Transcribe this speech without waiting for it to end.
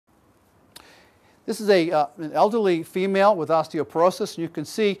This is an elderly female with osteoporosis, and you can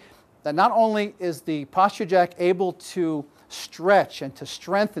see that not only is the PostureJac able to stretch and to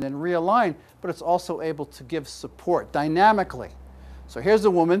strengthen and realign, but it's also able to give support dynamically. So here's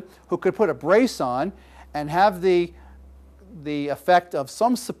a woman who could put a brace on and have the effect of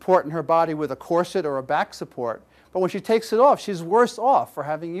some support in her body with a corset or a back support, but when she takes it off, she's worse off for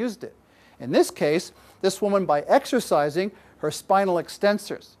having used it. In this case, this woman, by exercising her spinal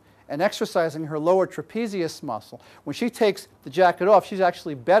extensors and exercising her lower trapezius muscle, when she takes the jacket off, she's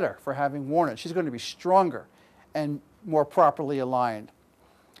actually better for having worn it. She's going to be stronger and more properly aligned.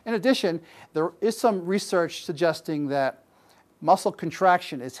 In addition, there is some research suggesting that muscle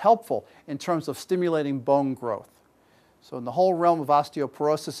contraction is helpful in terms of stimulating bone growth. So in the whole realm of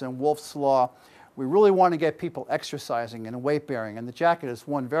osteoporosis and Wolff's Law, we really want to get people exercising and weight bearing, and the jacket is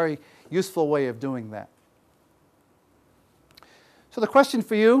one very useful way of doing that. So the question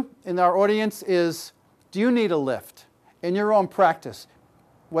for you in our audience is, do you need a lift in your own practice?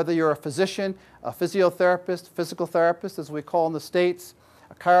 Whether you're a physician, a physiotherapist, physical therapist, as we call in the States,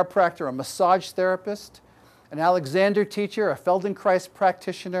 a chiropractor, a massage therapist, an Alexander teacher, a Feldenkrais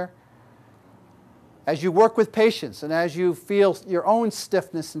practitioner. As you work with patients and as you feel your own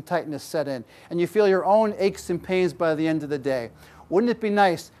stiffness and tightness set in, and you feel your own aches and pains by the end of the day, wouldn't it be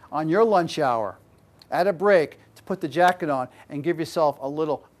nice on your lunch hour, at a break, to put the jacket on and give yourself a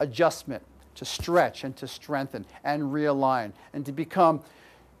little adjustment to stretch and to strengthen and realign and to become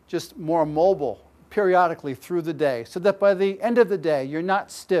just more mobile periodically through the day, so that by the end of the day you're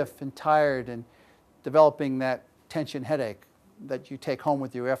not stiff and tired and developing that tension headache that you take home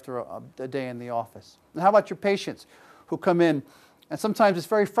with you after a day in the office. And how about your patients who come in, and sometimes it's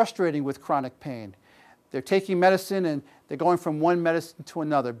very frustrating with chronic pain. They're taking medicine and they're going from one medicine to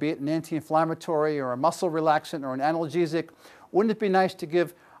another, be it an anti-inflammatory or a muscle relaxant or an analgesic. Wouldn't it be nice to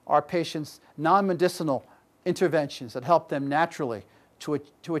give our patients non-medicinal interventions that help them naturally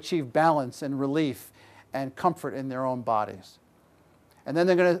to achieve balance and relief and comfort in their own bodies? And then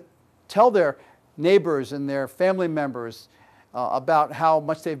they're going to tell their neighbors and their family members about how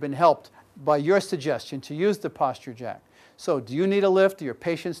much they've been helped by your suggestion to use the PostureJac. So do you need a lift? Do your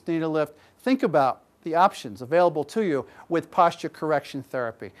patients need a lift? Think about the options available to you with posture correction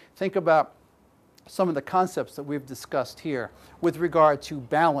therapy. Think about some of the concepts that we've discussed here with regard to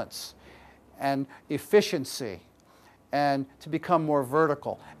balance and efficiency, and to become more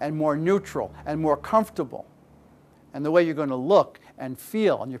vertical and more neutral and more comfortable, and the way you're going to look and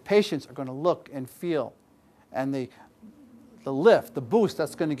feel, and your patients are going to look and feel, and the lift, the boost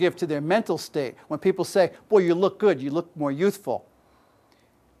that's going to give to their mental state when people say, boy, you look good, you look more youthful,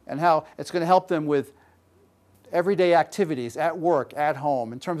 and how it's going to help them with everyday activities at work, at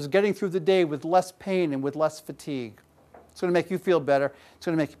home, in terms of getting through the day with less pain and with less fatigue. It's going to make you feel better. It's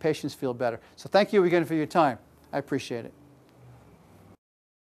going to make your patients feel better. So thank you again for your time. I appreciate it.